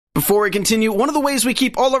Before we continue, one of the ways we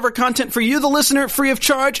keep all of our content for you, the listener, free of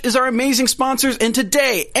charge is our amazing sponsors, and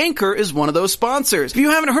today, Anchor is one of those sponsors. If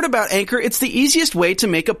you haven't heard about Anchor, it's the easiest way to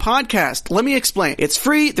make a podcast. Let me explain. It's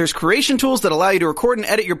free, there's creation tools that allow you to record and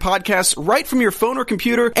edit your podcasts right from your phone or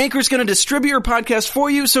computer. Anchor's going to distribute your podcast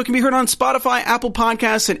for you so it can be heard on Spotify, Apple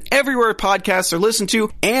Podcasts, and everywhere podcasts are listened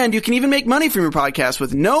to, and you can even make money from your podcast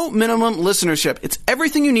with no minimum listenership. It's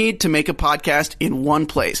everything you need to make a podcast in one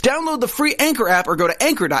place. Download the free Anchor app or go to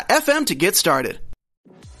anchor.fm to get started.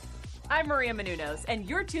 I'm Maria Menounos, and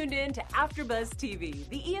you're tuned in to AfterBuzz TV,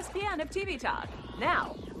 the ESPN of TV talk.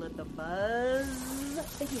 Now, let the buzz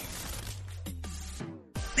begin.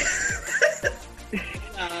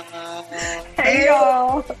 Hey,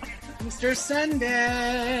 y'all. Mr.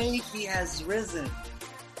 Sunday, he has risen.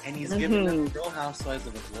 And he's given us Real Housewives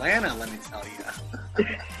of Atlanta, let me tell you.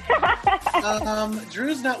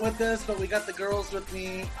 Drew's not with us, but we got the girls with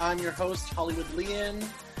me. I'm your host, Hollywood Leon.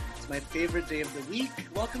 It's my favorite day of the week.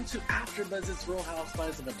 Welcome to AfterBuzz's Real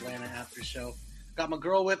Housewives of Atlanta after show. Got my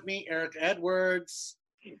girl with me, Erica Edwards.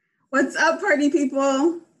 What's up, party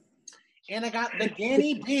people? And I got the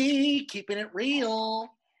Danny B, keeping it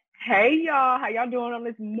real. Hey, y'all. How y'all doing on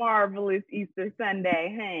this marvelous Easter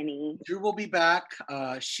Sunday, honey? Drew will be back.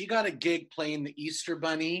 She got a gig playing the Easter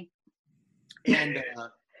Bunny, and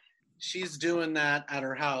she's doing that at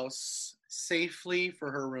her house safely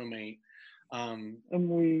for her roommate. So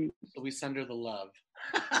we send her the love.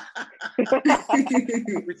 We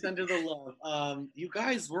send her the love. You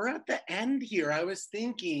guys, we're at the end here. I was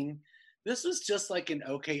thinking this was just like an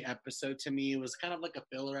okay episode to me. It was kind of like a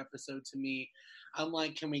filler episode to me. I'm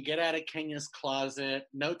like, can we get out of Kenya's closet?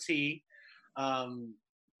 No tea. I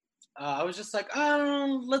was just like,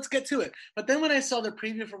 let's get to it. But then when I saw the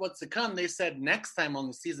preview for what's to come, they said next time on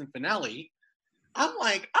the season finale. I'm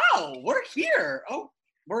like, oh, we're here. Oh,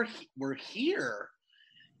 we're here.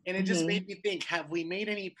 And it just made me think, have we made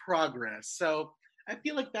any progress? So I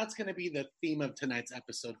feel like that's going to be the theme of tonight's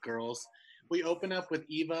episode, girls. We open up with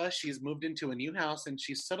Eva. She's moved into a new house, and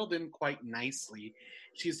she's settled in quite nicely.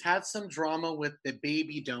 She's had some drama with the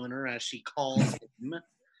baby donor, as she calls him.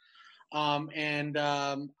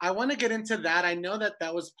 I want to get into that. I know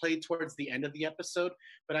that was played towards the end of the episode,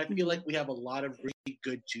 but I feel like we have a lot of really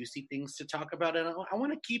good, juicy things to talk about. And I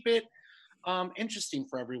want to keep it interesting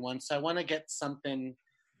for everyone. So I want to get something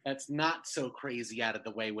that's not so crazy out of the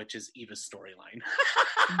way, which is Eva's storyline.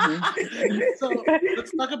 So let's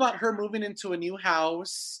talk about her moving into a new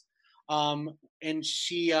house. And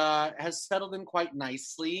she has settled in quite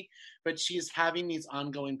nicely, but she's having these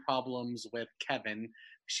ongoing problems with Kevin.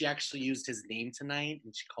 She actually used his name tonight,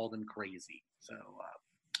 and she called him crazy. So,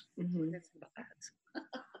 what do you think about that?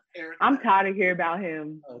 I'm tired of hearing about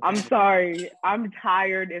him. Okay. I'm sorry. I'm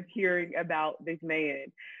tired of hearing about this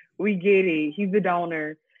man. We get it. He's a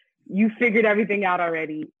donor. You figured everything out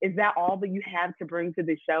already. Is that all that you have to bring to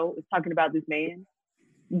the show, is talking about this man?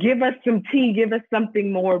 Give us some tea. Give us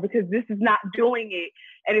something more, because this is not doing it,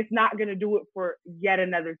 and it's not going to do it for yet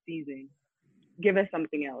another season. Give us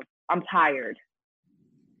something else. I'm tired.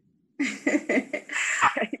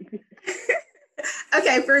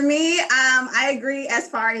 Okay, for me, I agree as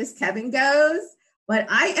far as Kevin goes, but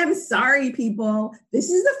I am sorry, people. This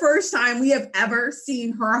is the first time we have ever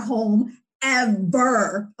seen her home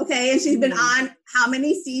ever. Okay, and she's been on how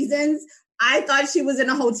many seasons? I thought she was in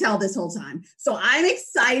a hotel this whole time. So I'm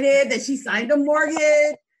excited that she signed a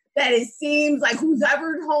mortgage, that it seems like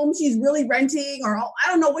whoever home she's really renting, or I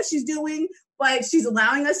don't know what she's doing, but she's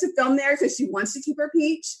allowing us to film there because she wants to keep her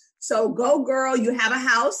peach. So go, girl, you have a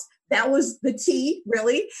house. That was the tea,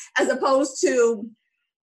 really, as opposed to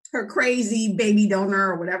her crazy baby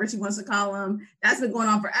donor or whatever she wants to call him. That's been going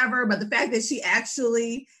on forever. But the fact that she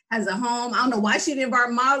actually has a home, I don't know why she didn't invite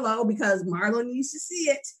Marlo, because Marlo needs to see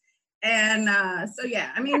it. And so,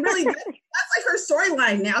 yeah, I mean, really, that's like her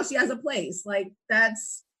storyline now. She has a place. Like,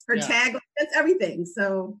 that's her tag. That's everything.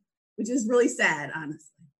 So, which is really sad, honestly.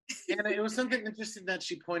 And it was something interesting that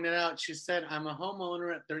she pointed out. She said, I'm a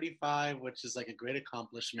homeowner at 35, which is like a great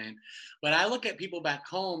accomplishment. But I look at people back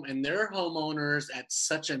home, and they're homeowners at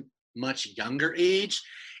such a much younger age.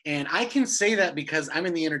 And I can say that because I'm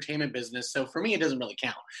in the entertainment business. So for me, it doesn't really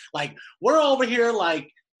count. Like, we're over here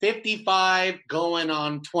like 55 going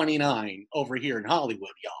on 29 over here in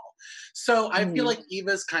Hollywood, y'all. So I feel like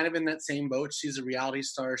Eva's kind of in that same boat. She's a reality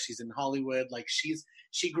star. She's in Hollywood. Like, she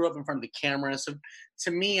grew up in front of the camera. So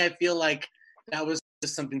to me, I feel like that was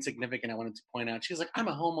just something significant I wanted to point out. She's like, I'm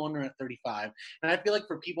a homeowner at 35. And I feel like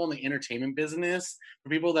for people in the entertainment business, for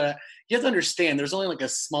people that, you have to understand, there's only like a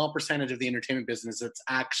small percentage of the entertainment business that's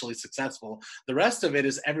actually successful. The rest of it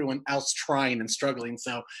is everyone else trying and struggling.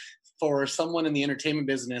 So for someone in the entertainment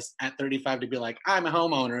business at 35 to be like, I'm a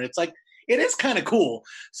homeowner. It's like, it is kind of cool.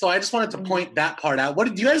 So I just wanted to point that part out.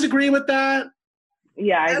 Do you guys agree with that?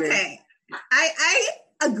 Yeah, I agree. Okay. I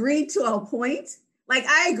agree to a point. Like,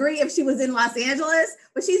 I agree if she was in Los Angeles,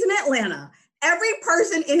 but she's in Atlanta. Every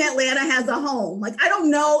person in Atlanta has a home. Like, I don't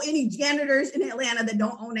know any janitors in Atlanta that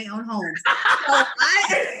don't own their own homes. So I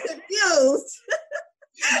am confused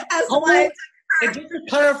as to why. And just to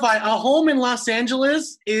clarify, a home in Los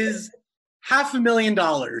Angeles is $500,000.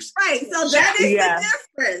 Right. So that is the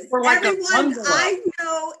difference. Like everyone I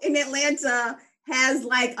know in Atlanta has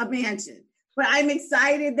like a mansion. But I'm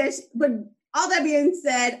excited but all that being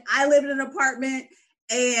said, I live in an apartment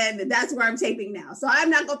and that's where I'm taping now. So I'm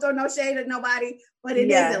not gonna throw no shade at nobody, but it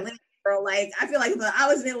is Atlanta. Girl. Like, I feel like if I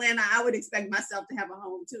was in Atlanta, I would expect myself to have a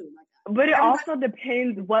home too. Like, but it also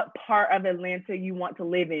depends what part of Atlanta you want to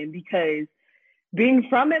live in, because being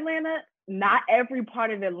from Atlanta, not every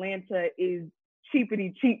part of Atlanta is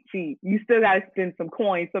cheapity cheap. You still got to spend some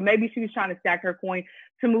coins. So maybe she was trying to stack her coin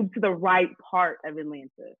to move to the right part of Atlanta.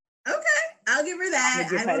 Okay, I'll give her that.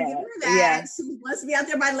 I will give her that. Yeah. She wants to be out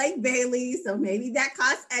there by Lake Bailey, so maybe that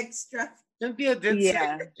costs extra. Cynthia did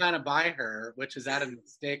say trying to buy her, which is out in the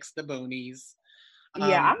sticks, the boonies.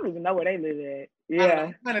 I don't even know where they live at. Yeah.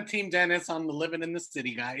 I'm kind of Team Dennis on the living in the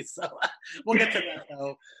city, guys. So we'll get to that,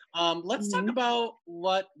 though. Let's talk about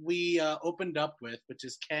what we opened up with, which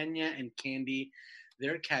is Kenya and Kandi.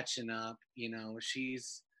 They're catching up. You know,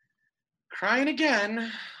 she's crying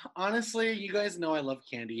again. Honestly, you guys know I love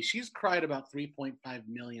Kandi. She's cried about 3.5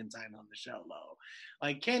 million times on the show, though.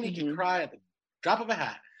 Like, Kandi can cry at the drop of a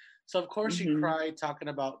hat. So, of course, she cried talking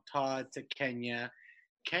about Todd to Kenya.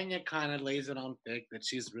 Kenya kind of lays it on thick that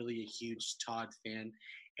she's really a huge Todd fan.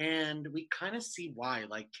 And we kind of see why.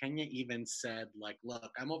 Like, Kenya even said, like, look,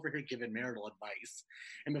 I'm over here giving marital advice.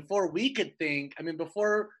 And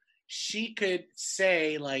before she could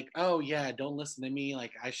say, like, oh, yeah, don't listen to me.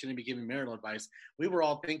 Like, I shouldn't be giving marital advice. We were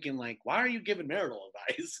all thinking, like, why are you giving marital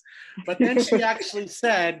advice? But then she actually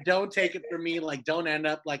said, don't take it from me. Like, don't end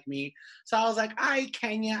up like me. So I was like,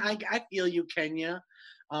 Kenya, I feel you, Kenya.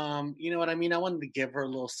 You know what I mean? I wanted to give her a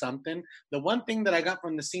little something. The one thing that I got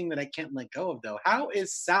from the scene that I can't let go of, though, how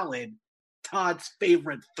is salad Todd's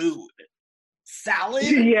favorite food? Salad?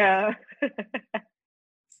 Yeah.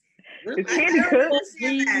 Really? Is Kandi cook?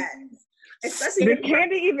 Especially Did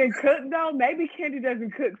Kandi even cook, though? Maybe Kandi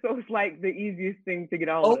doesn't cook, so it's like the easiest thing to get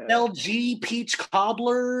hold of. OLG peach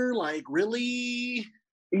cobbler? Like, really?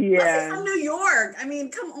 Yeah. Plus, from New York. I mean,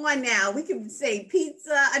 come on now. We can say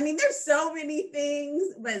pizza. I mean, there's so many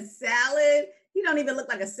things, but salad, he don't even look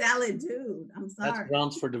like a salad dude. I'm sorry. That's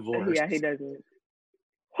grounds for divorce. Yeah, he doesn't.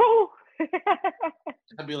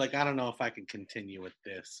 I'd be like, I don't know if I can continue with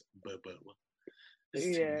this. Boo-boo. This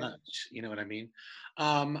is too much. You know what I mean?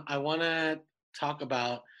 I want to talk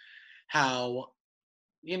about how,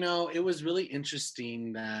 you know, it was really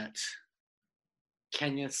interesting that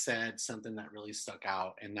Kenya said something that really stuck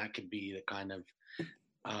out, and that could be the kind of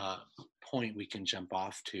point we can jump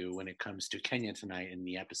off to when it comes to Kenya tonight in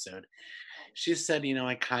the episode. She said, you know,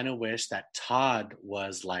 I kind of wish that Todd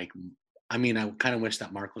was like, I kind of wish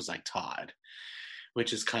that Mark was like Todd,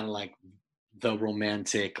 which is kind of like the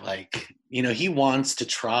romantic, like, you know, he wants to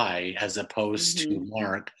try as opposed to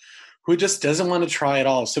Mark, who just doesn't want to try at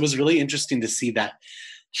all. So it was really interesting to see that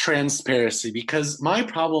transparency, because my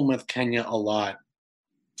problem with Kenya a lot,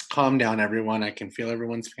 calm down everyone, I can feel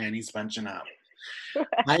everyone's panties bunching up.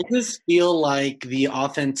 I just feel like the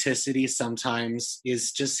authenticity sometimes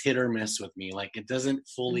is just hit or miss with me. Like, it doesn't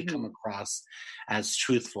fully come across as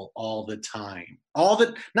truthful all the time.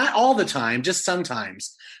 Not all the time, just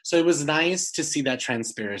sometimes. So it was nice to see that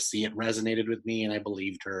transparency. It resonated with me and I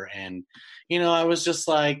believed her. And, you know, I was just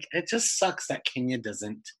like, it just sucks that Kenya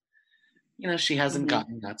doesn't, you know, she hasn't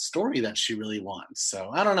gotten that story that she really wants. So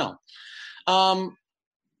I don't know.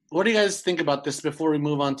 What do you guys think about this before we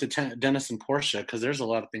move on to Dennis and Portia? Because there's a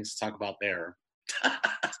lot of things to talk about there.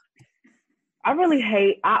 I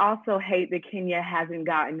also hate that Kenya hasn't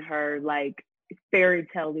gotten her, like, fairy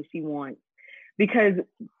tale that she wants. Because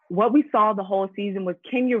what we saw the whole season was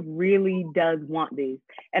Kenya really does want this.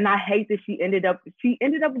 And I hate that she ended up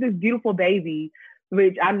with this beautiful baby,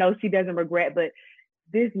 which I know she doesn't regret, but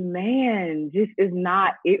this man just is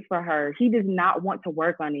not it for her. He does not want to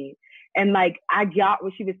work on it. And, like, I got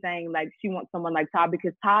what she was saying, like, she wants someone like Todd,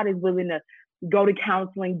 because Todd is willing to go to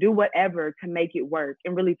counseling, do whatever to make it work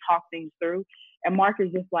and really talk things through. And Mark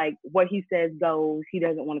is just like, what he says goes. He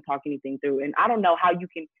doesn't want to talk anything through. And I don't know how you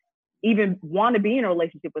can even want to be in a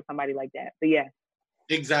relationship with somebody like that. But yeah.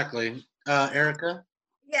 Exactly. Erica?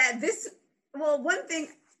 Yeah, one thing,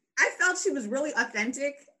 I felt she was really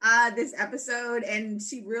authentic this episode, and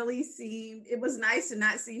she really seemed, it was nice to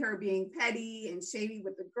not see her being petty and shady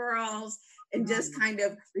with the girls and just kind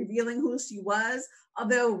of revealing who she was.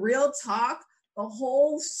 Although real talk, the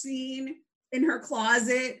whole scene in her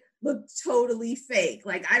closet looked totally fake.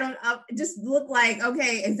 Like, I don't, it just looked like,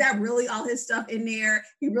 okay, is that really all his stuff in there?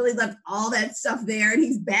 He really left all that stuff there and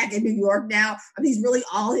he's back in New York now. I mean, he's really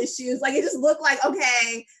all his shoes. Like, it just looked like,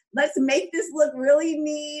 okay, let's make this look really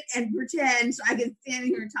neat and pretend so I can stand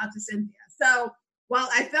here and talk to Cynthia. So while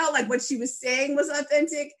I felt like what she was saying was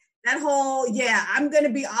authentic, that whole, yeah, I'm going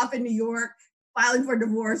to be off in New York filing for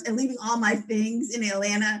divorce and leaving all my things in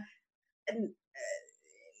Atlanta. And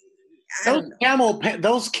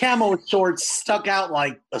those camel shorts stuck out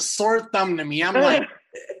like a sore thumb to me. I'm like,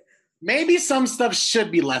 maybe some stuff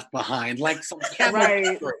should be left behind, like some camel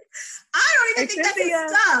shorts. I don't even think that's his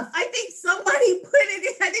stuff. I think somebody put it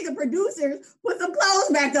in. I think the producers put some clothes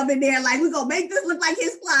back up in there. Like, we're going to make this look like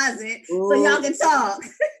his closet so y'all can talk.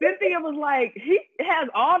 Cynthia was like, he has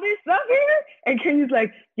all this stuff here? And Kenya's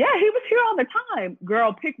like, yeah, he was here all the time.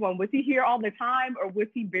 Girl, pick one. Was he here all the time or was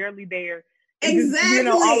he barely there? Exactly.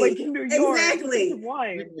 Just, all the way to New York.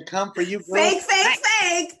 Exactly. Come for you, girl.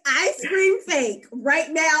 Fake. I scream fake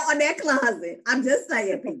right now on that closet. I'm just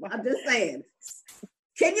saying, people. I'm just saying.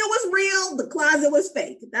 Kenya was real. The closet was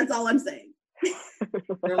fake. That's all I'm saying.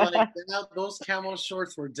 They're like, those camel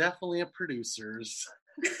shorts were definitely a producer's.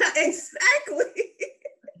 Exactly.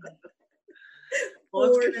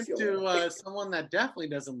 Well, let's get into someone that definitely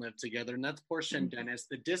doesn't live together, and that's Portia and Dennis.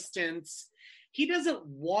 The distance. He doesn't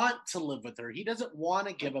want to live with her. He doesn't want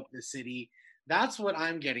to give up the city. That's what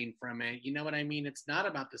I'm getting from it. You know what I mean? It's not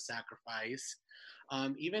about the sacrifice.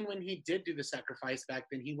 Even when he did do the sacrifice back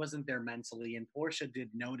then, he wasn't there mentally, and Portia did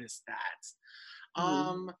notice that.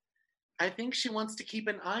 I think she wants to keep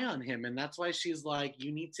an eye on him, and that's why she's like,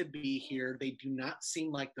 you need to be here. They do not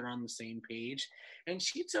seem like they're on the same page. And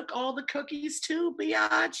she took all the cookies too,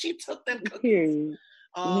 biatch. She took them cookies.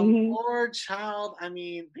 Poor child. I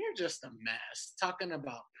mean, they're just a mess. Talking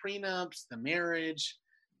about prenups, the marriage.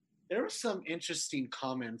 There were some interesting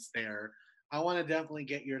comments there. I want to definitely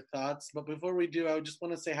get your thoughts. But before we do, I just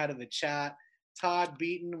want to say hi to the chat. Todd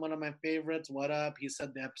Beaton, one of my favorites. What up? He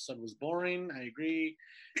said the episode was boring. I agree.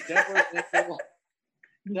 Deborah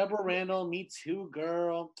Randall, me too,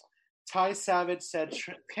 girl. Ty Savage said,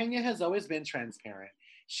 Kenya has always been transparent.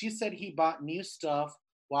 She said he bought new stuff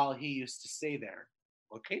while he used to stay there.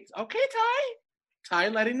 Okay, Ty. Ty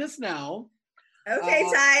letting us know. Okay,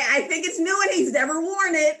 Ty. I think it's new and he's never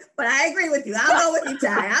worn it, but I agree with you. I'll go with you,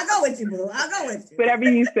 Ty. I'll go with you, boo. I'll go with you. Whatever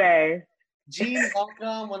you say. Gene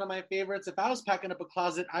Welcome, one of my favorites. If I was packing up a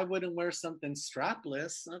closet, I wouldn't wear something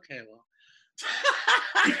strapless. Okay, well.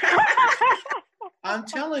 I'm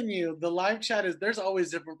telling you, the live chat there's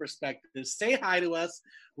always different perspectives. Say hi to us.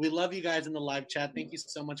 We love you guys in the live chat. Thank you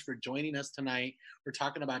so much for joining us tonight. We're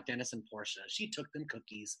talking about Dennis and Portia. She took them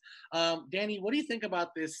cookies. Danny, what do you think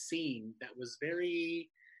about this scene that was very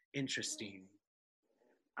interesting?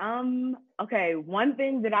 Okay, one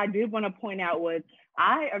thing that I did want to point out was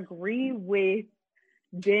I agree with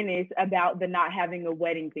Dennis about the not having a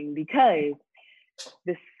wedding thing, because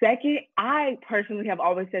the second, I personally have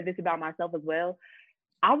always said this about myself as well,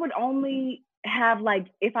 I would only have, like,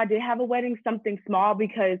 if I did have a wedding, something small,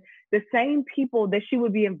 because the same people that she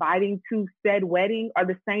would be inviting to said wedding are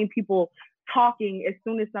the same people talking as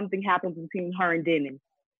soon as something happens between her and Dennis.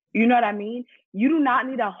 You know what I mean? You do not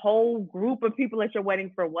need a whole group of people at your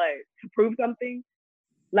wedding for what? To prove something?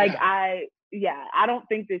 Like, yeah. I don't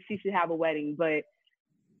think that she should have a wedding, but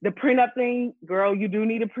the prenup thing, girl, you do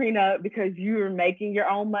need a prenup because you're making your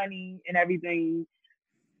own money and everything.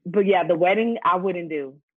 But yeah, the wedding, I wouldn't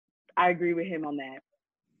do. I agree with him on that.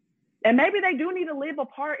 And maybe they do need to live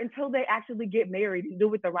apart until they actually get married and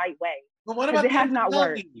do it the right way. But what about it has not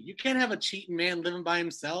worked? You can't have a cheating man living by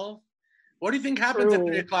himself. What do you think happens at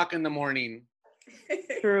 3 o'clock in the morning?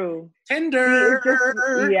 True. Tinder.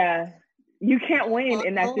 Yeah. You can't win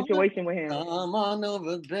in that situation with him. Come on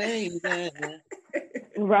over, baby.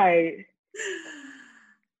 Right.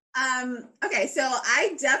 Okay, so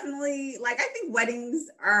I definitely, I think weddings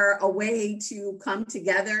are a way to come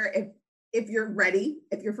together if you're ready,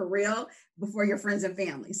 if you're for real, before your friends and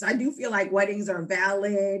family. So I do feel like weddings are a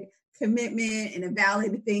valid commitment and a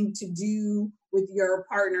valid thing to do with your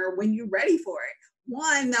partner when you're ready for it.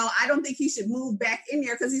 One, though, I don't think he should move back in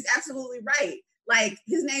there because he's absolutely right. Like,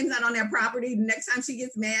 his name's not on that property. The next time she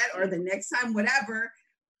gets mad or the next time whatever,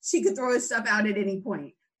 she could throw his stuff out at any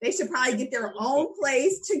point. They should probably get their own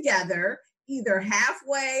place together, either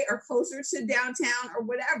halfway or closer to downtown or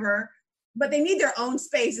whatever, but they need their own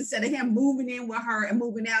space instead of him moving in with her and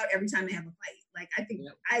moving out every time they have a fight. Like, I think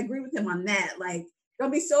I agree with him on that. Like,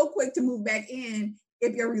 don't be so quick to move back in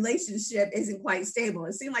if your relationship isn't quite stable.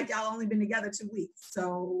 It seemed like y'all only been together 2 weeks.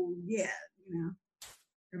 So yeah, I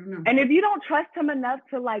don't know. And if you don't trust him enough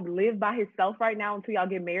to like live by himself right now until y'all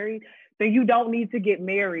get married, then you don't need to get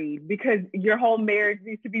married, because your whole marriage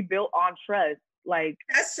needs to be built on trust. Like,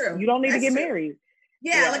 that's true. You don't need to get married.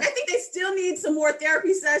 Yeah, like I think they still need some more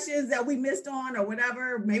therapy sessions that we missed on or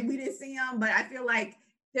whatever. Maybe we didn't see them, but I feel like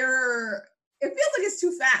it feels like it's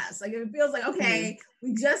too fast. Like, it feels like, okay,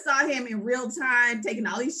 we just saw him in real time taking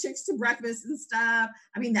all these chicks to breakfast and stuff.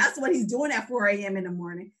 I mean, that's what he's doing at 4 a.m. in the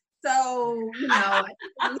morning. So,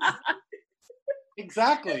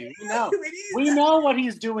 exactly. We know what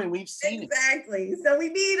he's doing. We've seen it. Exactly. So we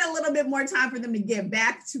need a little bit more time for them to get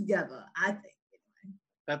back together, I think.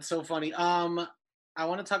 That's so funny. I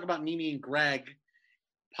want to talk about NeNe and Greg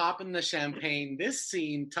popping the champagne. This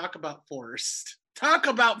scene, talk about forced. Talk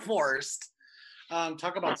about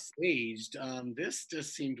staged. This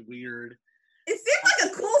just seemed weird. It seemed like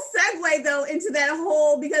a cool segue though into that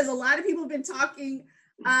whole, because a lot of people have been talking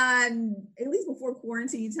on, at least before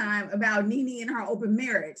quarantine time, about NeNe and her open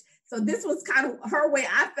marriage. So this was kind of her way,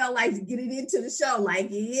 I felt like, to get it into the show. Like,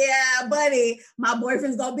 yeah, buddy, my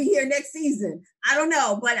boyfriend's gonna be here next season. I don't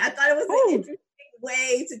know, but I thought it was an interesting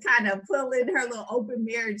way to kind of pull in her little open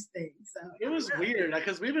marriage thing. So it was weird,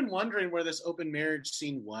 because we've been wondering where this open marriage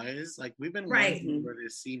scene was. Like, we've been wondering where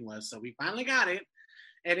this scene was. So we finally got it.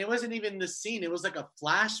 And it wasn't even the scene. It was like a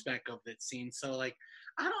flashback of that scene. So, like,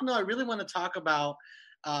 I don't know. I really want to talk about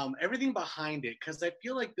everything behind it, because I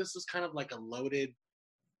feel like this was kind of like a loaded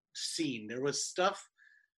scene. There was stuff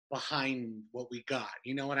behind what we got.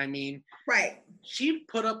 You know what I mean? Right. She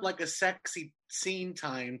put up like a sexy scene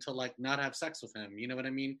time to like not have sex with him. You know what I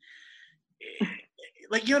mean?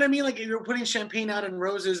 Like, you know what I mean? Like, you're putting champagne out and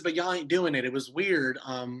roses, but y'all ain't doing it. It was weird.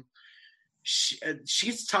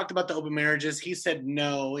 She's talked about the open marriages. He said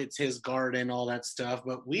no, it's his garden, all that stuff.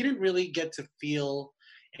 But we didn't really get to feel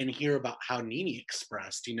and hear about how NeNe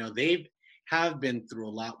expressed. They have been through a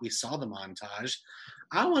lot. We saw the montage.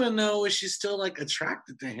 I want to know, is she still like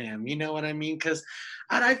attracted to him? You know what I mean? Because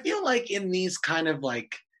I feel like in these kind of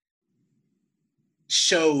like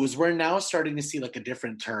shows, we're now starting to see like a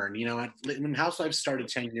different turn. When Housewives started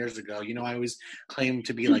 10 years ago, I always claimed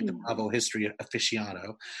to be like the Bravo history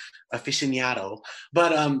aficionado.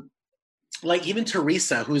 But like even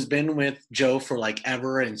Teresa, who's been with Joe for like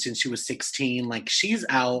ever and since she was 16, like she's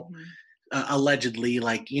out allegedly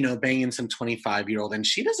like, banging some 25-year-old, and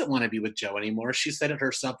she doesn't want to be with Joe anymore. She said it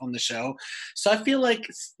herself on the show. So I feel like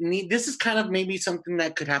this is kind of maybe something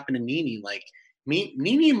that could happen to NeNe. Like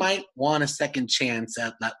NeNe might want a second chance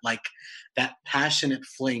at that passionate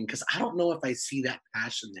fling, because I don't know if I see that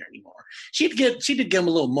passion there anymore. She did give him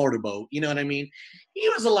a little motorboat, you know what I mean? He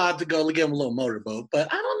was allowed to go give him a little motorboat, but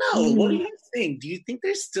I don't know. What do you think? Do you think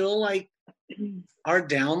they're still like are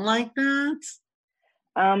down like that?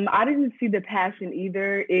 I didn't see the passion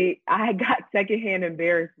either. I got secondhand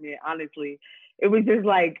embarrassment, honestly. It was just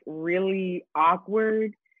like really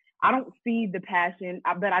awkward. I don't see the passion,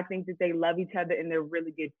 but I think that they love each other and they're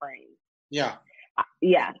really good friends. Yeah.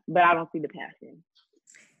 Yeah, but I don't see the passion.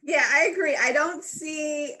 Yeah, I agree. I didn't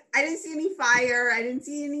see any fire. I didn't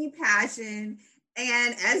see any passion.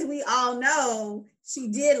 And as we all know, she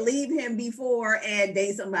did leave him before and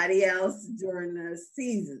date somebody else during the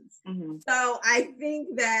seasons. Mm-hmm. So I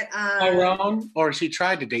think that Tyrone, or she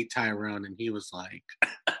tried to date Tyrone, and he was like,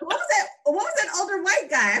 What was that older white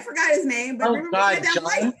guy? I forgot his name. But remember God,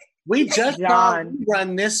 John. We just saw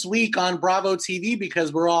run this week on Bravo TV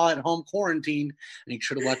because we're all at home quarantined. Make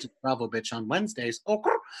sure to watch Bravo Bitch on Wednesdays.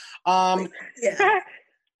 Okay. Yeah.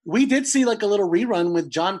 We did see like a little rerun with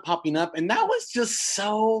John popping up, and that was just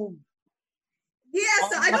so. Yeah,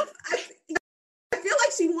 so I feel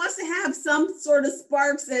like she wants to have some sort of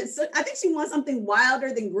sparks. I think she wants something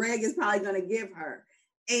wilder than Greg is probably going to give her,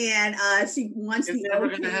 and she wants it's never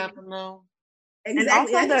going to happen though.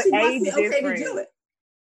 Exactly. And also I think she wants the okay to do it.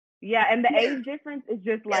 Yeah, and the age difference is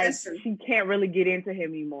just like she can't really get into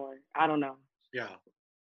him anymore. I don't know. Yeah.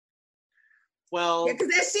 Well, because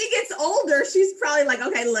as she gets older, she's probably like,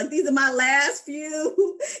 okay, look, these are my last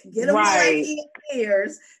few. Get them like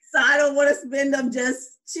years. So I don't want to spend them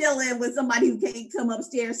just chilling with somebody who can't come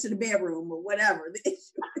upstairs to the bedroom or whatever.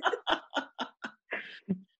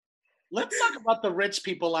 Let's talk about the rich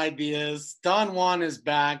people ideas. Don Juan is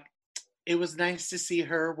back. It was nice to see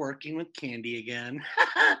her working with Candy again.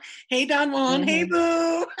 Hey, Don Juan. Mm-hmm. Hey,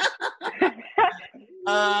 boo.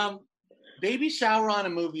 Baby shower on a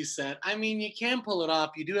movie set. I mean, you can pull it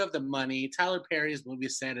off. You do have the money. Tyler Perry's movie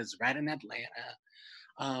set is right in Atlanta.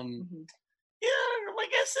 Yeah, I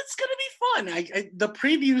guess it's gonna be fun. The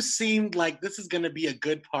preview seemed like this is gonna be a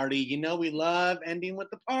good party. You know, we love ending with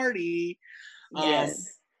the party.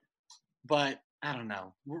 Yes. But I don't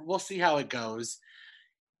know. We'll see how it goes.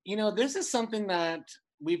 You know, this is something that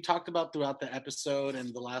we've talked about throughout the episode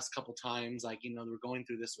and the last couple times. Like, you know, we're going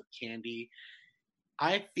through this with Kandi.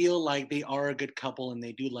 I feel like they are a good couple and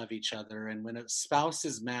they do love each other. And when a spouse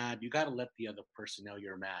is mad, you got to let the other person know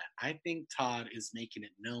you're mad. I think Todd is making it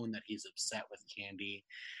known that he's upset with Kandi.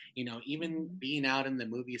 You know, even being out in the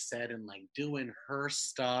movie set and like doing her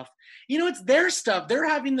stuff. You know, it's their stuff. They're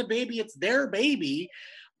having the baby. It's their baby.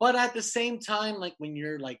 But at the same time, like when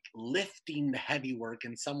you're like lifting the heavy work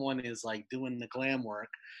and someone is like doing the glam work,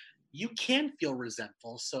 you can feel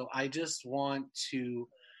resentful. So I just want to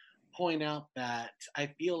point out that I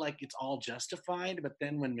feel like it's all justified. But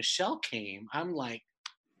then when Michelle came, I'm like,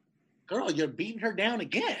 girl, you're beating her down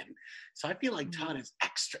again. So I feel like Todd is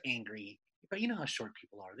extra angry. But you know how short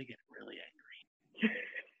people are. They get really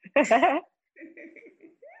angry.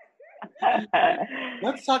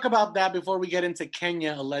 Let's talk about that before we get into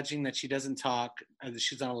Kenya alleging that she doesn't talk,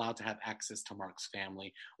 she's not allowed to have access to Mark's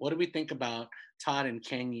family. What do we think about Todd and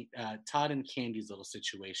Candy's little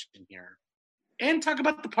situation here? And talk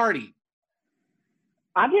about the party.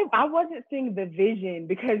 I wasn't seeing the vision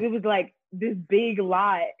because it was like this big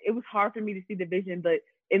lot. It was hard for me to see the vision, but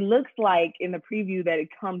it looks like in the preview that it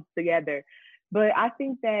comes together. But I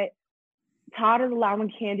think that Todd is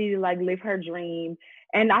allowing Kandi to like live her dream.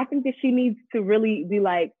 And I think that she needs to really be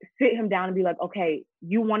like, sit him down and be like, okay,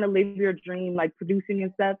 you want to live your dream, like producing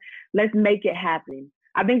and stuff. Let's make it happen.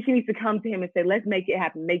 I think she needs to come to him and say, let's make it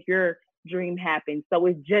happen. Make your dream happen. So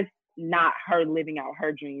it's just not her living out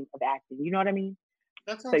her dream of acting. You know what I mean?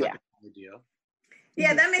 That sounds like a good idea.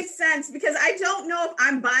 Yeah, that makes sense because I don't know if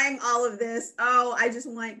I'm buying all of this. Oh, I just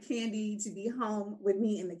want Kandi to be home with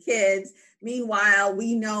me and the kids. Meanwhile,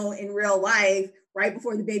 we know in real life, right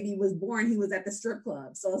before the baby was born, he was at the strip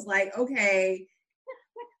club. So it's like, okay,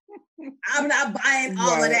 I'm not buying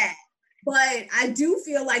all of that. But I do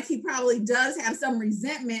feel like he probably does have some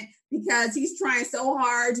resentment because he's trying so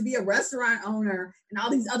hard to be a restaurant owner and all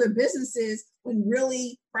these other businesses when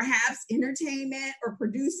really perhaps entertainment or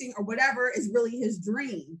producing or whatever is really his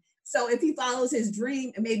dream. So if he follows his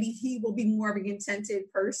dream, maybe he will be more of a contented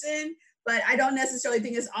person. But I don't necessarily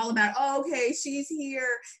think it's all about, oh, okay, she's here,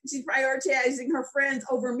 she's prioritizing her friends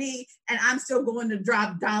over me, and I'm still going to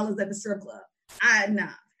drop dollars at the strip club. No.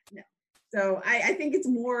 So I think it's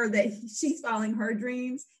more that she's following her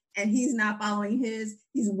dreams and he's not following his.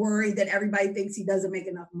 He's worried that everybody thinks he doesn't make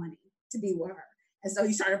enough money to be with her. And so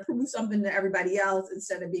he's trying to prove something to everybody else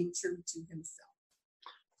instead of being true to himself.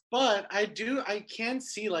 But I can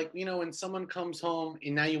see, like, you know, when someone comes home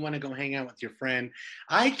and now you want to go hang out with your friend,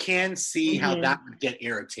 I can see how that would get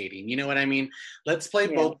irritating. You know what I mean? Let's play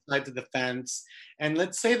both sides of the fence. And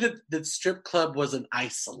let's say that the strip club was an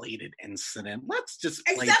isolated incident. Let's just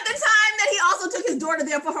play. Except the time that he also took his daughter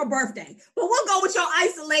there for her birthday. But we'll go with your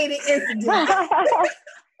isolated incident.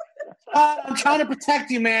 I'm trying to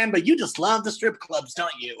protect you, man, but you just love the strip clubs,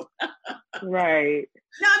 don't you? Right.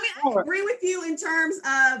 No, I mean, I agree with you in terms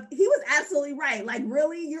of, he was absolutely right. Like,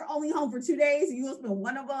 really, you're only home for 2 days and you'll spend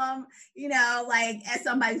one of them, you know, like at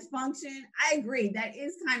somebody's function. I agree. That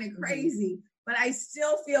is kind of crazy. But I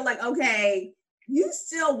still feel like, okay, you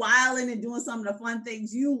still wilding and doing some of the fun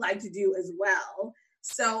things you like to do as well.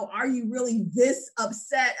 So are you really this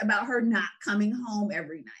upset about her not coming home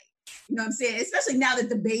every night? You know what I'm saying? Especially now that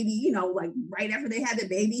the baby, you know, like right after they had the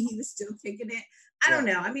baby, he was still kicking it. I don't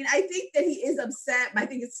know. I mean, I think that he is upset, but I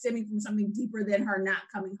think it's stemming from something deeper than her not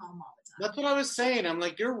coming home all the time. That's what I was saying. I'm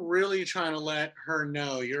like, you're really trying to let her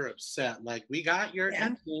know you're upset. Like, we got your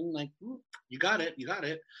attention. Like, you got it. You got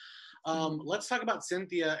it. Let's talk about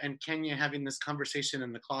Cynthia and Kenya having this conversation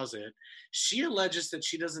in the closet. She alleges that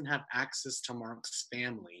she doesn't have access to Mark's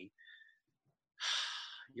family.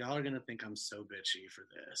 Y'all are going to think I'm so bitchy for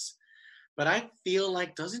this. But I feel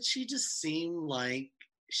like, doesn't she just seem like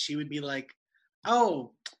she would be like,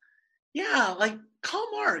 oh, yeah, like call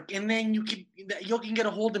Mark and then you can get a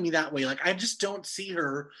hold of me that way. Like, I just don't see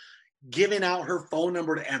her giving out her phone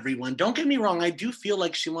number to everyone. Don't get me wrong. I do feel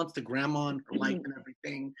like she wants the grandma in her life and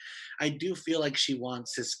everything. I do feel like she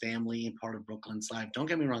wants his family and part of Brooklyn's life. Don't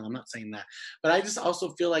get me wrong. I'm not saying that. But I just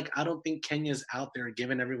also feel like I don't think Kenya's out there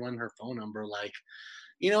giving everyone her phone number. Like,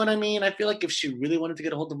 you know what I mean? I feel like if she really wanted to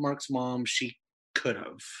get a hold of Mark's mom, she could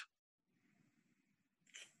have.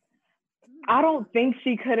 I don't think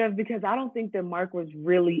she could have because I don't think that Mark was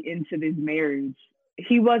really into this marriage.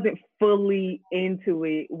 he wasn't fully into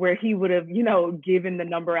it where he would have, given the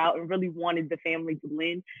number out and really wanted the family to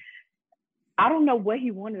blend. I don't know what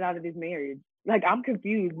he wanted out of this marriage. Like, I'm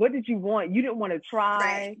confused. What did you want? You didn't want to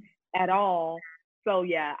try at all. So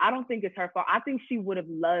yeah, I don't think it's her fault. I think she would have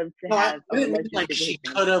loved to have a relationship.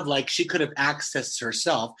 She could have accessed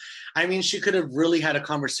herself. I mean, she could have really had a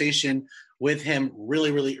conversation with him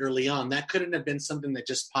really, really early on. That couldn't have been something that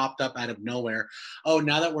just popped up out of nowhere. Oh,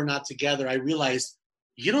 now that we're not together, I realized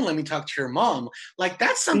you don't let me talk to your mom. Like,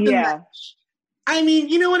 that's something that, I mean,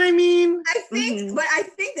 you know what I mean? I think, but I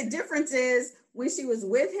think the difference is when she was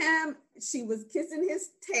with him, she was kissing his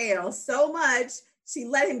tail so much, she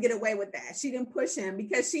let him get away with that. She didn't push him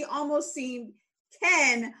because Ken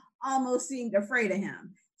almost seemed afraid of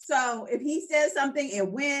him. So if he said something, it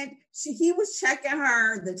went. He was checking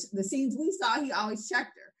her. The scenes we saw, he always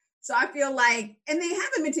checked her. So I feel like, and they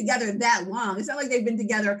haven't been together that long. It's not like they've been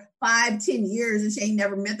together 5-10 years and she ain't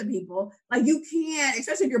never met the people. Like, you can't,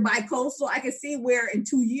 especially if you're bi-coastal, I can see where in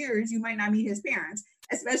 2 years you might not meet his parents,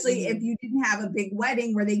 especially if you didn't have a big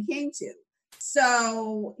wedding where they came to.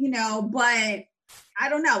 So, but I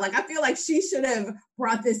don't know. Like, I feel like she should have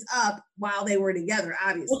brought this up while they were together,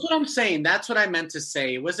 obviously. That's what I'm saying. That's what I meant to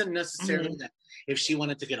say. It wasn't necessarily that if she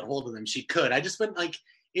wanted to get a hold of them, she could. I just went like,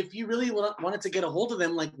 if you really wanted to get a hold of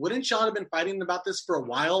them, like, wouldn't y'all have been fighting about this for a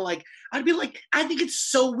while? Like, I'd be like, I think it's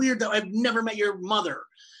so weird that I've never met your mother.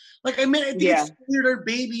 Like, I think it's weird her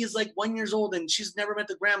baby is like 1 year old and she's never met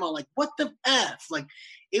the grandma. Like, what the F? Like,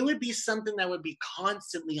 it would be something that would be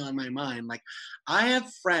constantly on my mind. Like, I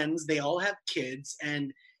have friends, they all have kids,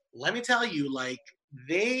 and let me tell you, like,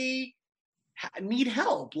 they need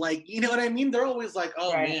help. Like, you know what I mean? They're always like,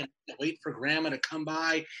 oh man, wait for grandma to come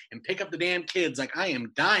by and pick up the damn kids. Like, I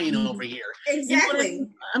am dying over here. Exactly. You know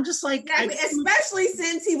I'm just like, especially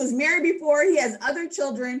since he was married before, he has other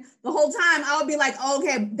children. The whole time I would be like, oh,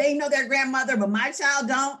 okay, they know their grandmother, but my child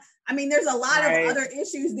don't. I mean, there's a lot of other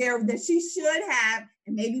issues there that she should have,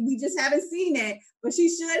 and maybe we just haven't seen it, but she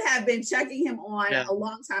should have been checking him on a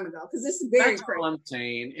long time ago, because this is very crazy. That's all I'm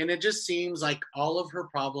saying. And it just seems like all of her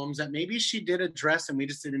problems that maybe she did address and we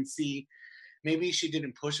just didn't see, maybe she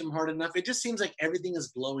didn't push him hard enough. It just seems like everything is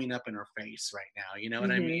blowing up in her face right now. You know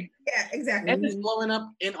what I mean? Yeah, exactly. And it's blowing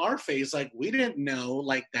up in our face. Like, we didn't know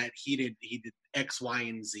like that he did X, Y,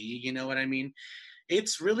 and Z. You know what I mean?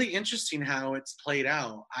 It's really interesting how it's played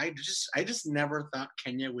out. I just never thought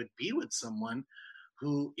Kenya would be with someone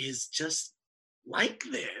who is just like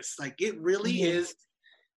this. Like, it really is.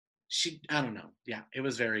 I don't know. Yeah, it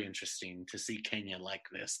was very interesting to see Kenya like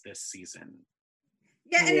this season.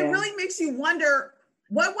 Yeah, and it really makes you wonder,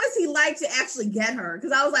 what was he like to actually get her?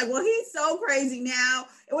 Because I was like, well, he's so crazy now.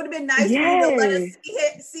 It would have been nice for you to let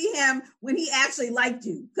us see him when he actually liked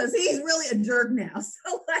you, because he's really a jerk now.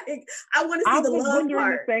 So, like, I want to see the love part. I was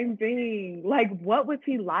wondering the same thing. Like, what was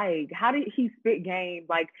he like? How did he spit game?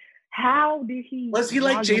 Like, how did he? Was he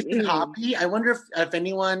like Jason Hoppy? I wonder if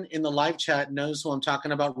anyone in the live chat knows who I'm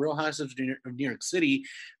talking about. Real Housewives of New York City,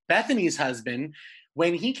 Bethany's husband.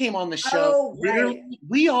 When he came on the show,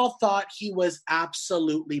 we all thought he was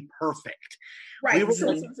absolutely perfect. Right.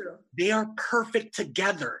 They are perfect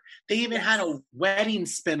together. They even had a wedding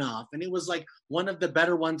spinoff, and it was like one of the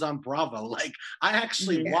better ones on Bravo. Like, I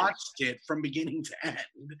actually watched it from beginning to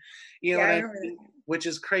end. You know what I mean? Which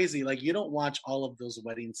is crazy. Like, you don't watch all of those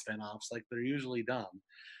wedding spinoffs. Like, they're usually dumb.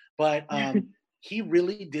 But he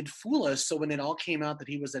really did fool us. So when it all came out that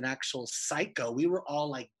he was an actual psycho, we were all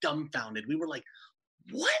like dumbfounded. We were like,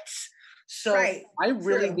 what? So I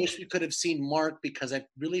really wish we could have seen Mark, because I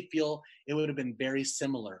really feel it would have been very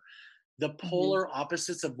similar. The polar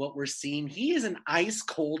opposites of what we're seeing. He is an ice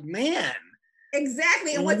cold man.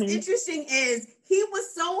 Exactly. And what's interesting is he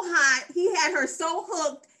was so hot. He had her so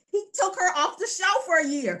hooked. He took her off the show for a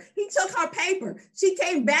year. He took her paper. She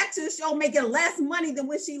came back to the show making less money than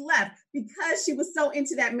when she left, because she was so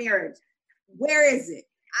into that marriage. Where is it?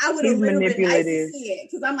 I would have literally been nice to see it,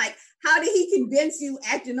 because I'm like, how did he convince you,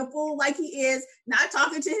 acting a fool like he is, not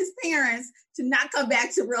talking to his parents, to not come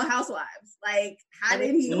back to Real Housewives? Like, how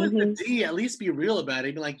did he? The D, at least be real about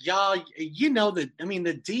it. Be like, y'all, you know that. I mean,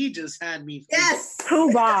 the D just had me. Yes,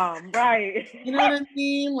 poo bomb, right? You know what I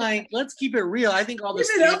mean? Like, let's keep it real. I think all the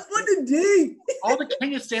stands, up for the D. All the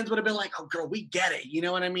Kenya stands would have been like, "Oh, girl, we get it." You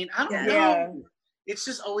know what I mean? I don't know. It's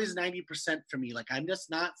just always 90% for me. Like, I'm just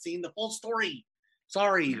not seeing the full story.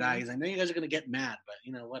 Sorry, you guys. I know you guys are gonna get mad, but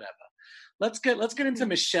you know, whatever. Let's get into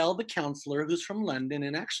Michelle, the counselor, who's from London,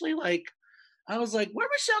 and actually, like, I was like, where'd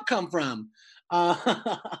Michelle come from? Okay,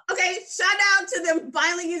 shout out to them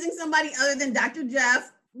finally using somebody other than Dr.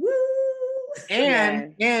 Jeff. Woo!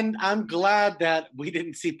 And I'm glad that we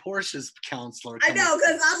didn't see Portia's counselor. I know,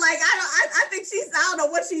 because I'm like, I think I don't know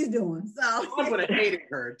what she's doing. So Todd would have hated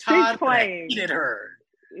her. Todd would have hated her.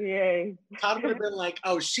 Yeah. Todd would have been like,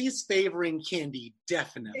 oh, she's favoring Candy,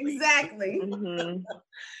 definitely. Exactly. Mm-hmm.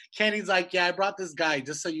 Candy's like, yeah, I brought this guy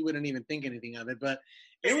just so you wouldn't even think anything of it. But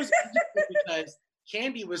it was because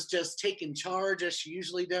Candy was just taking charge as she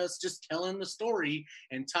usually does, just telling the story,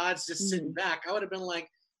 and Todd's just sitting back. I would have been like,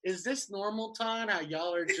 is this normal, Todd? How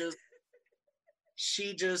y'all are just,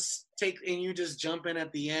 she just take, and you just jump in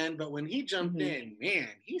at the end. But when he jumped in, man,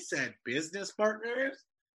 he said business partners.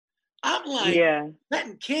 I'm like,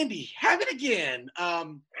 letting Candy have it again.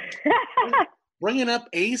 Bringing up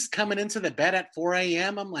Ace coming into the bed at 4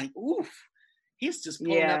 a.m. I'm like, oof. He's just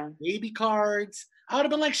pulling up baby cards. I would have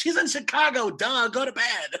been like, she's in Chicago. Duh, go to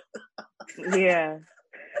bed. Yeah.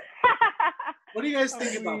 What do you guys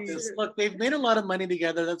think about this? Look, they've made a lot of money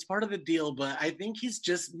together. That's part of the deal. But I think he's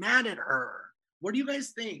just mad at her. What do you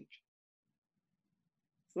guys think?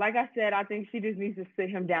 Like I said, I think she just needs to sit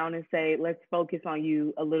him down and say, let's focus on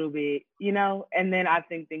you a little bit, you know, and then I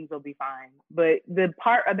think things will be fine. But the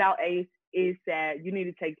part about Ace is that you need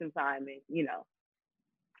to take some time and, you know,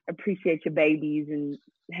 appreciate your babies and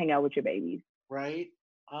hang out with your babies. Right?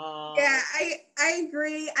 Yeah, I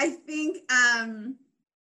agree. I think, again,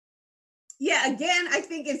 I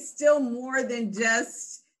think it's still more than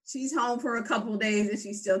just she's home for a couple of days and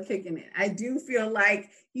she's still kicking it. I do feel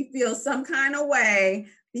like he feels some kind of way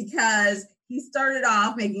because he started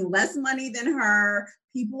off making less money than her.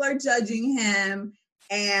 People are judging him.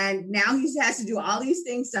 And now he has to do all these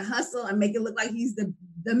things to hustle and make it look like he's the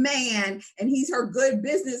man and he's her good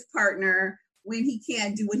business partner when he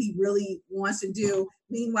can't do what he really wants to do.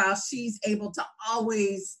 Meanwhile, she's able to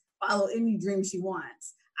always follow any dream she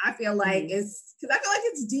wants. I feel like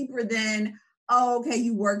it's deeper than, oh, okay,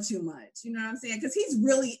 you work too much. You know what I'm saying? Because he's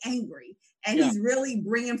really angry and he's really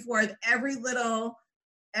bringing forth every little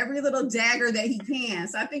dagger that he can.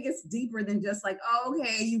 So I think it's deeper than just like, oh,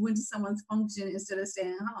 okay, you went to someone's function instead of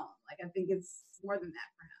staying home. Like, I think it's more than that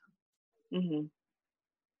for him. Mm-hmm.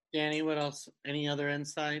 Danny, what else? Any other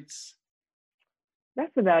insights?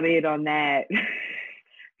 That's about it on that.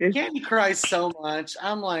 Candy cries so much.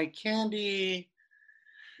 I'm like, Candy.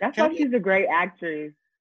 That's why she's a great actress.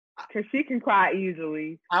 Because she can cry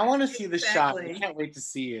easily. I want to see the shot. I can't wait to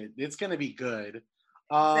see it. It's going to be good.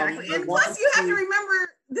 Exactly. And plus, you have to remember,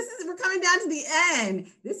 we're coming down to the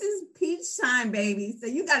end. This is peach time, baby. So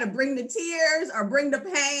you got to bring the tears or bring the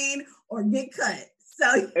pain or get cut.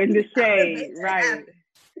 So in the shade, right.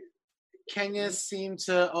 Kenya seemed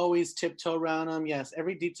to always tiptoe around him. Yes,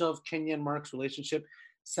 every detail of Kenya and Mark's relationship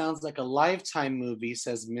sounds like a Lifetime movie,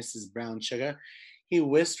 says Mrs. Brown Sugar. He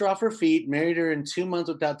whisked her off her feet, married her in 2 months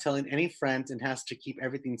without telling any friends, and has to keep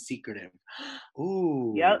everything secretive.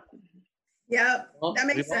 Ooh. Yep. Well, that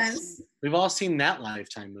makes sense. We've all seen that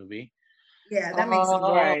Lifetime movie. Yeah, that makes sense.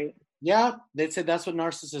 Right. Yeah, they said that's what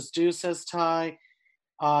narcissists do, says Ty.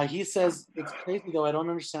 He says, it's crazy, though. I don't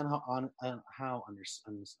understand how I'm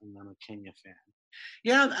a Kenya fan.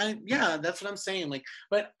 Yeah, that's what I'm saying. Like,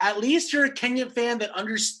 but at least you're a Kenya fan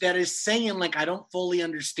that is saying, like, I don't fully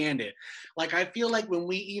understand it. Like, I feel like when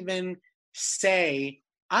we even say,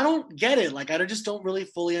 I don't get it. Like, I just don't really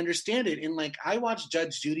fully understand it. And like, I watch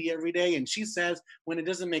Judge Judy every day, and she says when it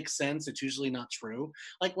doesn't make sense, it's usually not true.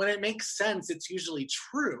 Like, when it makes sense, it's usually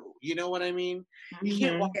true. You know what I mean? You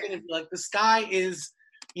can't walk in and be like, the sky is,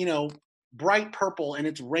 you know, bright purple and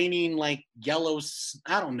it's raining like yellow.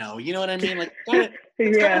 I don't know. You know what I mean? Like,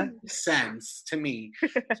 it's gotta make sense to me.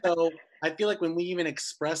 So I feel like when we even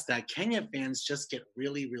express that, Kenya fans just get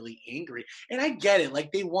really, really angry. And I get it.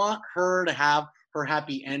 Like, they want her to have her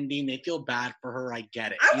happy ending. They feel bad for her. I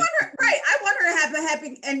get it. I want her to have a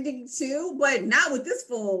happy ending too, but not with this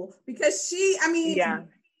fool. Because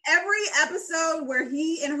every episode where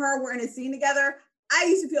he and her were in a scene together, I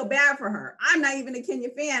used to feel bad for her. I'm not even a Kenya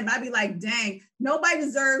fan, but I'd be like, dang, nobody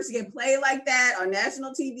deserves to get played like that on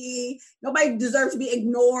national TV. Nobody deserves to be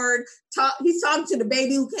ignored. He's talking to the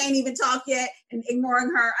baby who can't even talk yet and ignoring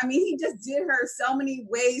her. I mean, he just did her so many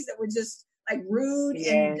ways that were just like rude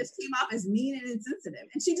and just came off as mean and insensitive.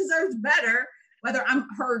 And she deserves better, whether I'm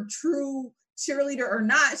her true cheerleader or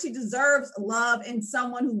not. She deserves love and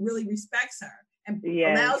someone who really respects her and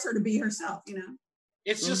allows her to be herself, you know?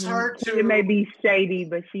 It's just hard to... It may be shady,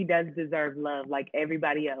 but she does deserve love like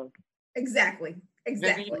everybody else. Exactly.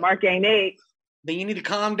 Mark ain't it. Then you need to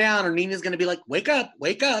calm down or Nina's going to be like, wake up.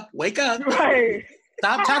 Right.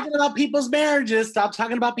 Stop talking about people's marriages. Stop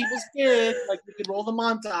talking about people's kids. Like, we could roll the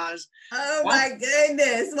montage. Oh, my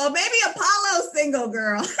goodness. Well, maybe Apollo's single,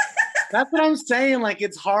 girl. That's what I'm saying. Like,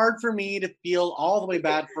 it's hard for me to feel all the way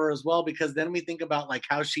bad for her as well, because then we think about like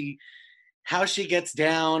how she gets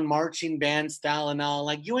down marching band style and all.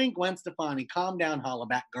 Like, you ain't Gwen Stefani. Calm down,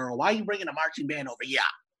 hollaback girl. Why are you bringing a marching band over here?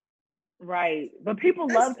 Right. But people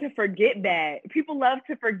love to forget that. People love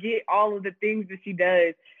to forget all of the things that she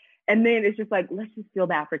does. And then it's just like, let's just feel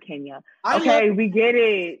bad for Kenya. We get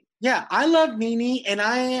it. Yeah, I love NeNe, and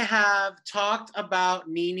I have talked about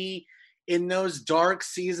NeNe in those dark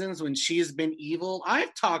seasons when she's been evil.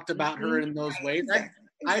 I've talked about her in those ways.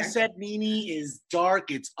 I've said NeNe is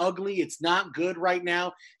dark, it's ugly, it's not good right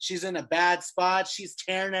now. She's in a bad spot. She's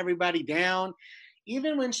tearing everybody down.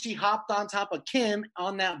 Even when she hopped on top of Kim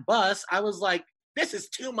on that bus, I was like, this is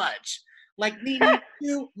too much. Like, NeNe,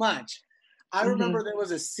 too much. I remember there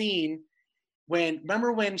was a scene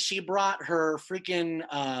when she brought her freaking,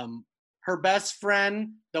 her best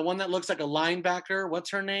friend, the one that looks like a linebacker.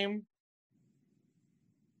 What's her name?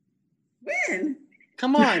 When?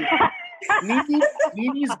 Come on.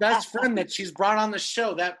 NeNe's best friend that she's brought on the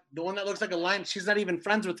show, the one that looks like a lion, she's not even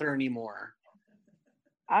friends with her anymore.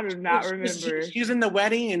 I do not remember. She's in the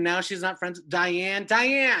wedding and now she's not friends. Diane.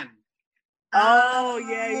 Oh,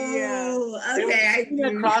 yeah. Okay. They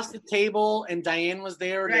were across the table and Diane was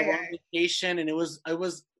there. They were on vacation, and it was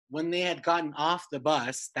when they had gotten off the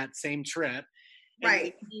bus that same trip.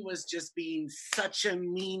 And he was just being such a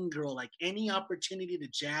mean girl. Like, any opportunity to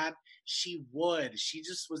jab, she would. She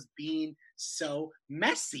just was being so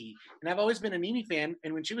messy. And I've always been a NeNe fan.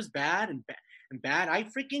 And when she was bad, I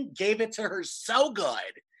freaking gave it to her so good,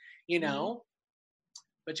 you know?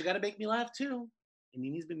 But you got to make me laugh too. And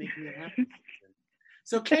NeNe's been making me laugh.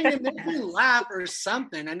 So Kenya, make me laugh or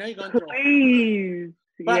something. I know you're going through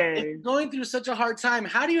if you're going through such a hard time,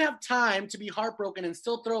 how do you have time to be heartbroken and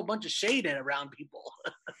still throw a bunch of shade around people?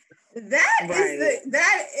 That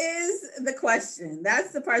is the question.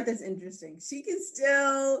 That's the part that's interesting. She can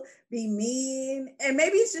still be mean, and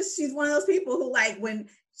maybe it's just she's one of those people who, like, when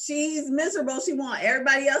she's miserable, she wants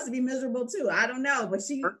everybody else to be miserable too. I don't know, but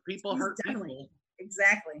she hurt people.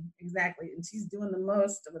 Exactly, and she's doing the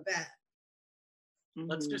most of that.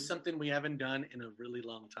 Let's do something we haven't done in a really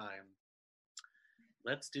long time.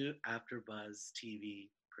 Let's do AfterBuzz TV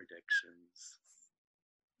predictions.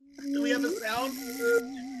 Do we have a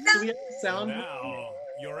sound? Now,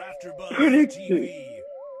 your AfterBuzz TV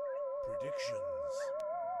predictions.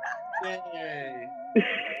 Yay.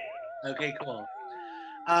 Okay, cool.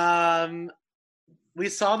 We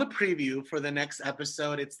saw the preview for the next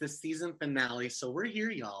episode. It's the season finale, so we're here,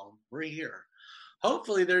 y'all. We're here.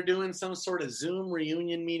 Hopefully they're doing some sort of Zoom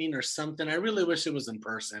reunion meeting or something. I really wish it was in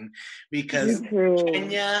person, because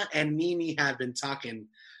Kenya and NeNe have been talking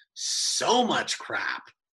so much crap.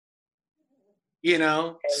 You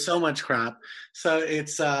know, so much crap. So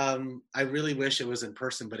it's, I really wish it was in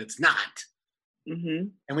person, but it's not.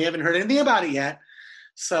 And we haven't heard anything about it yet.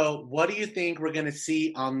 So what do you think we're going to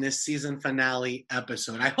see on this season finale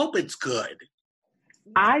episode? I hope it's good.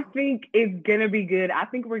 I think it's going to be good. I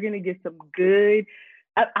think we're going to get some good.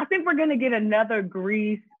 I think we're going to get another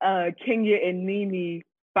Grease, Kenya and NeNe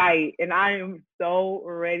fight. And I am so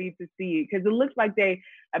ready to see it, because it looks like they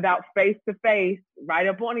about face to face right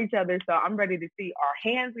up on each other. So I'm ready to see,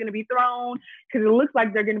 our hands going to be thrown, because it looks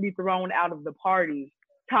like they're going to be thrown out of the party.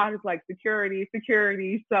 Todd is like, security.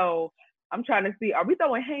 So I'm trying to see, are we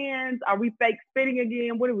throwing hands? Are we fake spitting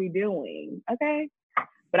again? What are we doing? Okay.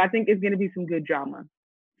 But I think it's going to be some good drama.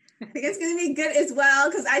 I think it's going to be good as well,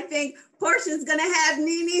 because I think Portia's going to have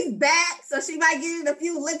NeNe's back. So she might get a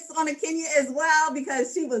few licks on a Kenya as well,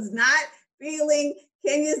 because she was not feeling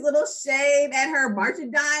Kenya's little shade at her March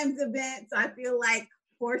of Dimes event. So I feel like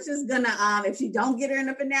Portia's going to, if she don't get her in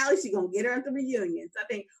the finale, she's going to get her at the reunion. So I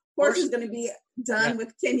think Portia's going to be done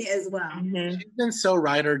with Kenya as well. She's been so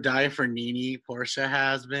ride or die for NeNe. Portia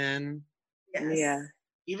has been. Yes. Yeah.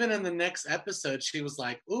 Even in the next episode, she was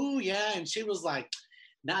like, ooh, yeah. And she was like,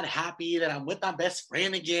 not happy that I'm with my best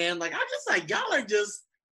friend again. Like, I'm just like, y'all are just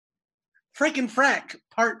freaking frack.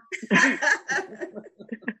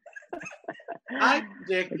 I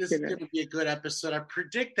predict this is going to be a good episode. I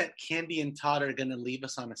predict that Candy and Todd are going to leave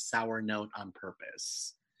us on a sour note on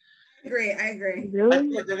purpose. I agree. Really? I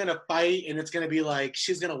feel like they're going to fight, and it's going to be like,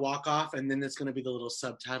 she's going to walk off, and then it's going to be the little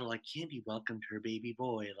subtitle, like, Candy welcomed her baby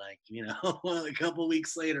boy, like, you know, a couple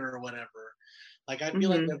weeks later or whatever. Like, I feel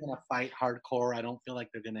like they're going to fight hardcore. I don't feel like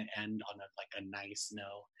they're going to end on a nice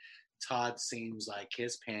note. Todd seems like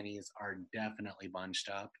his panties are definitely bunched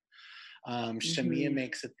up. Shamia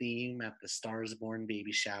makes a theme at the Stars Born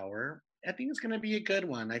baby shower. I think it's going to be a good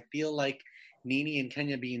one. I feel like NeNe and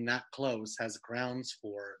Kenya being that close has grounds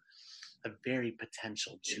for a very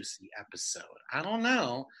potential juicy episode. I don't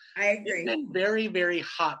know. I agree. It's been very, very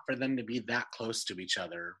hot for them to be that close to each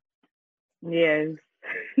other. Yes.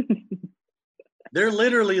 They're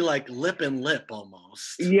literally like lip and lip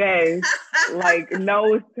almost. Yes. Like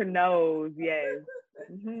nose to nose. Yes.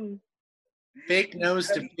 Mm-hmm. Fake nose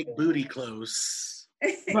to fake booty close.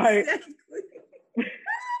 Right. Exactly. Oh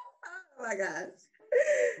my gosh.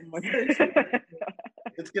 Oh my God.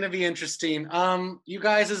 It's going to be interesting. You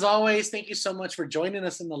guys, as always, thank you so much for joining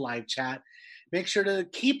us in the live chat. Make sure to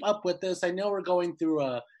keep up with us. I know we're going through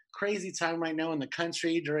a crazy time right now in the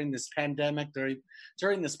country during this pandemic,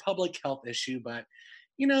 during this public health issue, but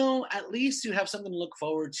you know, at least you have something to look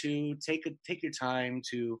forward to. Take your time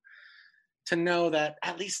to know that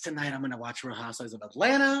at least tonight I'm going to watch Real Housewives of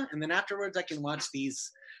Atlanta, and then afterwards I can watch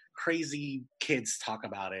these crazy kids talk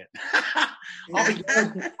about it.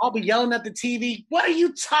 I'll be yelling at the TV. What are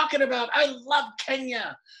you talking about? I love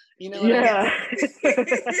Kenya. You know what I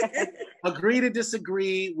mean? Agree to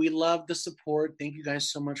disagree. We love the support. Thank you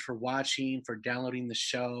guys so much for watching, for downloading the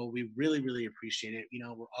show. We really, really appreciate it. You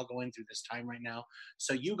know, we're all going through this time right now.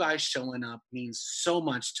 So you guys showing up means so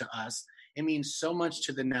much to us. It means so much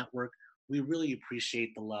to the network. We really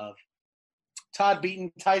appreciate the love. Todd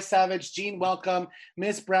Beaton, Ty Savage, Gene, welcome.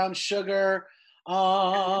 Miss Brown Sugar.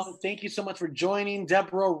 Thank you so much for joining.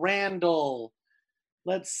 Deborah Randall.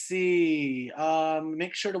 Let's see.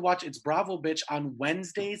 Make sure to watch It's Bravo Bitch on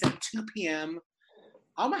Wednesdays at 2 p.m.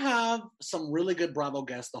 I'm going to have some really good Bravo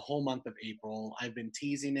guests the whole month of April. I've been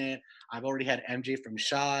teasing it. I've already had MJ from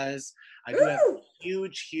Shaw's. I do have a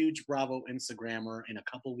huge, huge Bravo Instagrammer in a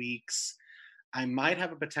couple weeks. I might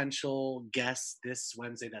have a potential guest this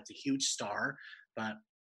Wednesday that's a huge star, but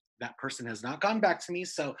that person has not gone back to me.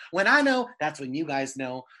 So when I know, that's when you guys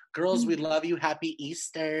know. Girls, we love you. Happy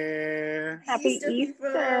Easter. Happy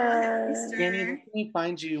Easter. Danny, where can we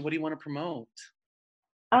find you? What do you want to promote?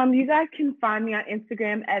 You guys can find me on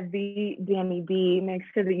Instagram at @TheDannyB. Make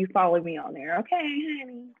sure that you follow me on there, okay,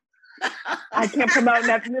 honey? I can't promote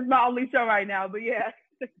nothing. This is my only show right now, but yeah.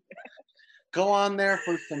 Go on there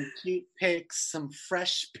for some cute pics, some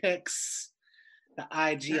fresh pics. The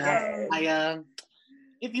IG on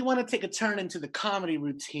if you want to take a turn into the comedy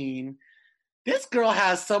routine, this girl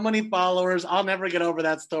has so many followers. I'll never get over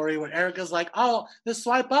that story where Erica's like, oh, the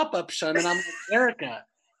swipe up option. And I'm like, Erica,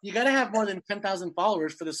 you got to have more than 10,000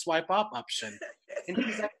 followers for the swipe up option. And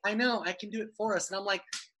she's like, I know, I can do it for us. And I'm like,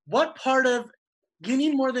 what part of you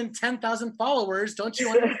need more than 10,000 followers? Don't you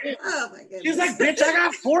understand? Oh my goodness. She's like, bitch, I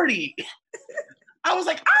got 40. I was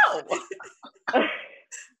like, oh.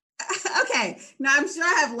 Okay, now I'm sure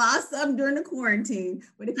I have lost some during the quarantine,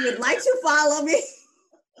 but if you would like to follow me,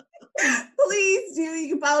 please do. You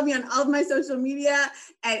can follow me on all of my social media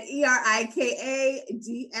at ERIKADS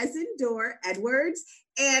Edwards.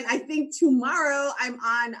 And I think tomorrow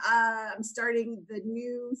I'm starting the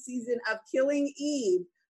new season of Killing Eve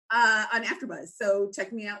on AfterBuzz. So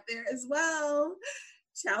check me out there as well.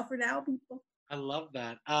 Ciao for now, people. I love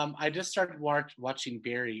that. I just started watching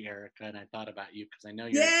Barry, Erica, and I thought about you because I know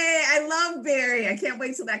you're. Yay! I love Barry. I can't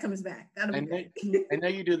wait till that comes back. That'll be great. I know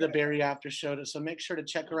you do the Barry after show, so make sure to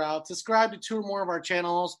check her out. Subscribe to 2 or more of our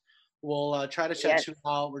channels. We'll try to shout you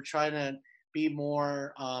out. We're trying to be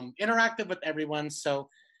more interactive with everyone, so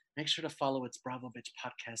make sure to follow It's Bravo Bitch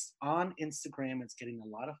Podcast on Instagram. It's getting a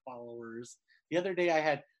lot of followers. The other day I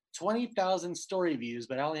had 20,000 story views,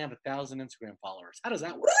 but I only have 1,000 Instagram followers. How does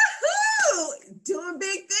that work? Doing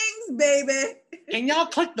big things, baby. Can y'all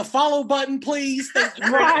click the follow button, please? Thank you.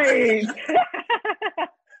 Right.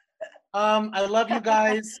 I love you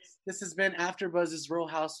guys. This has been AfterBuzz's Real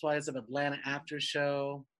Housewives of Atlanta After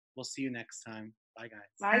Show. We'll see you next time. Bye, guys.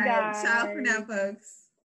 Bye, guys. Ciao for now, folks.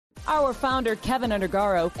 Our founder, Kevin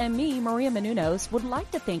Undergaro, and me, Maria Menounos, would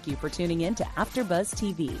like to thank you for tuning in to AfterBuzz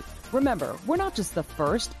TV. Remember, we're not just the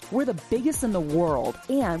first, we're the biggest in the world,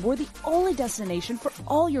 and we're the only destination for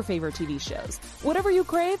all your favorite TV shows. Whatever you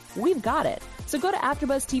crave, we've got it. So go to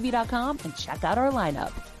AfterBuzzTV.com and check out our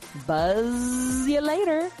lineup. Buzz you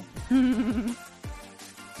later. The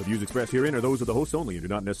views expressed herein are those of the hosts only and do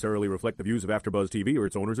not necessarily reflect the views of AfterBuzz TV or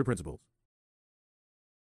its owners or principals.